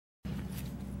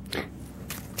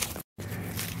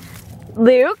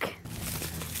Luke?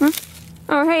 Huh?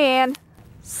 Oh, hey, Anne.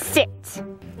 Sit.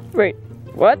 Wait,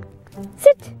 what?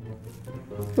 Sit.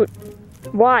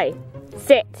 Why?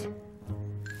 Sit.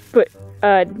 But,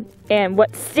 and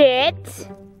what? Sit.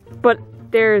 But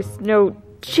there's no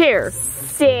chair.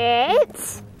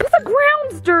 Sit. But the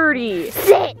ground's dirty.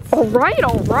 Sit. All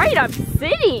right, I'm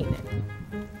sitting.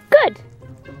 Good.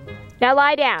 Now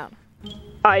lie down.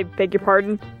 I beg your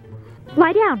pardon?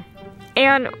 Lie down.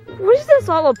 And what is this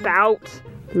all about?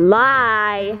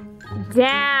 Lie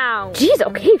down. Jeez,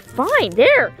 okay, fine.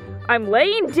 There. I'm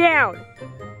laying down.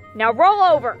 Now roll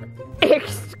over.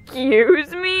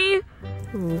 Excuse me?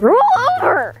 Roll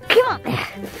over. Come on.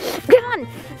 Come on.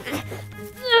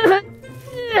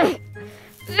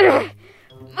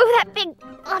 Move that big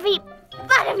fluffy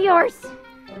butt of yours.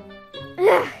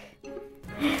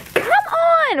 Come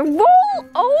on, roll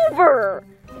over.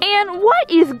 And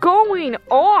what is going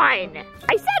on?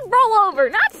 I said roll over,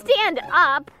 not stand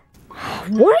up. What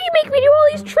do you make me do all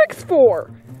these tricks for?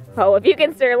 Oh, if you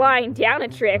consider lying down a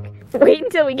trick, wait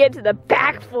until we get to the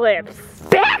backflips.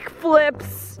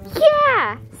 Backflips?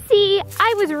 Yeah, see,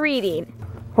 I was reading.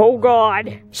 Oh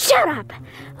God. Shut up.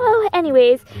 Oh,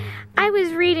 anyways, I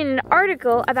was reading an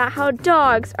article about how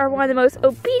dogs are one of the most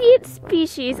obedient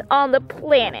species on the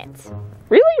planet.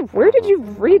 Really? Where did you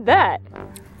read that?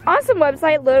 On some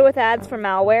website loaded with ads for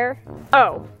malware.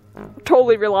 Oh,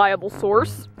 totally reliable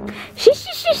source.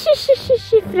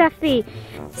 Fluffy.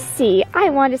 See, I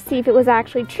wanted to see if it was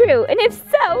actually true, and if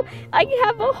so, I could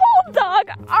have a whole dog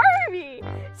army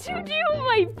to do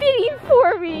my bidding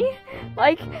for me.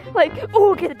 Like,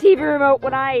 oh, get the TV remote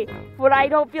when I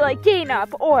don't feel like getting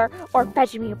up, or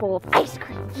fetching me a bowl of ice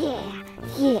cream.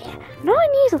 Yeah. No, I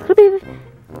need a little bit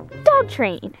of dog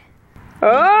training.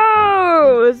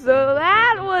 Oh, so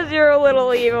that was your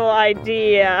little evil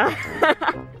idea.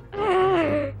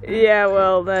 Yeah,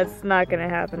 well, that's not gonna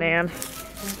happen, Anne.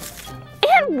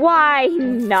 And why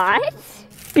not?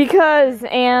 Because,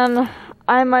 Anne,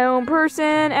 I'm my own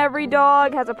person. Every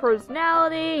dog has a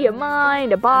personality, a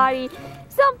mind, a body,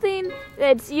 something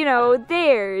that's, you know,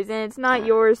 theirs, and it's not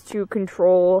yours to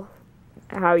control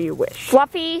how you wish.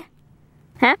 Fluffy?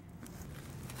 Huh?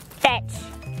 Fetch.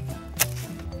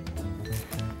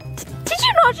 Did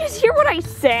you not just hear what I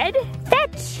said?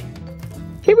 Fetch.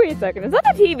 Hey, wait a second. Is that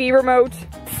the TV remote?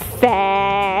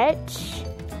 Fetch.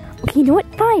 Okay, you know what?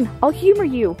 Fine. I'll humor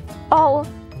you. I'll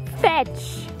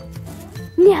fetch.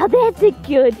 Now that's a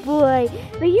good boy.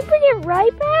 Now you bring it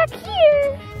right back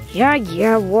here.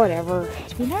 Yeah, whatever.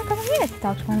 We're not gonna get it.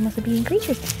 Dogs are one of the most obedient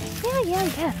creatures.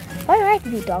 Yeah. Why do I have to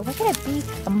be a dog? Why can't I be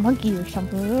a monkey or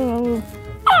something?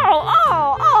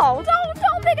 Oh,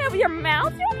 don't pick it up with your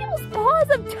mouth. You know people's paws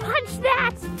have touched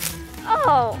that.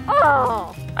 Oh.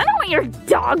 I don't want your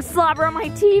dog slobber on my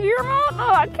TV remote.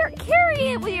 Oh,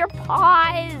 carry it with your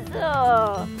paws.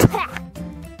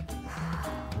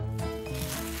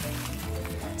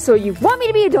 So you want me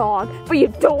to be a dog, but you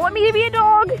don't want me to be a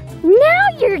dog? Now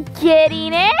you're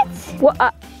getting it. What?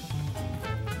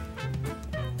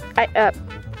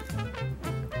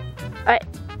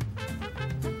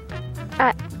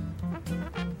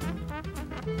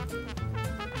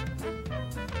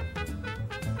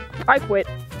 I quit.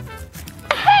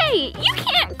 Hey, you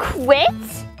can't quit.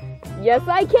 Yes,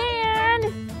 I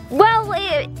can. Well,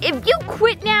 if you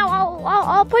quit now,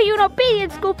 I'll put you in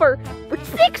obedience school for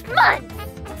 6 months.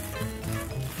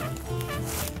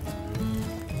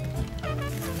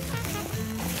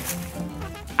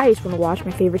 I just want to watch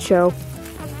my favorite show.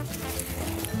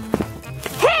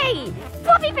 Hey,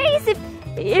 Fluffy Face,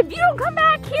 if you don't come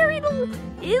back here, it'll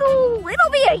be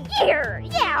a year.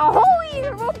 Yeah, a whole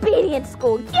year of obedience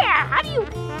school. Yeah, how do you,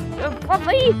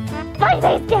 Fluffy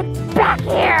Face, get back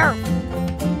here?